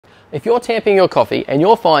If you're tamping your coffee and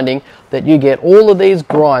you're finding that you get all of these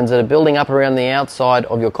grinds that are building up around the outside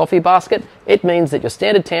of your coffee basket, it means that your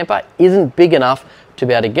standard tamper isn't big enough to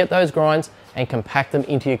be able to get those grinds and compact them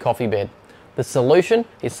into your coffee bed. The solution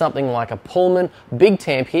is something like a Pullman Big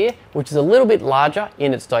Tamp here, which is a little bit larger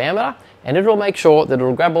in its diameter, and it'll make sure that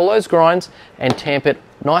it'll grab all those grinds and tamp it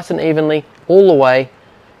nice and evenly all the way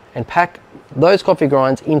and pack those coffee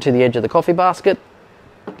grinds into the edge of the coffee basket,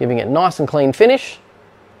 giving it a nice and clean finish.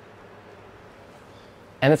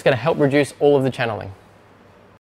 And it's going to help reduce all of the channeling.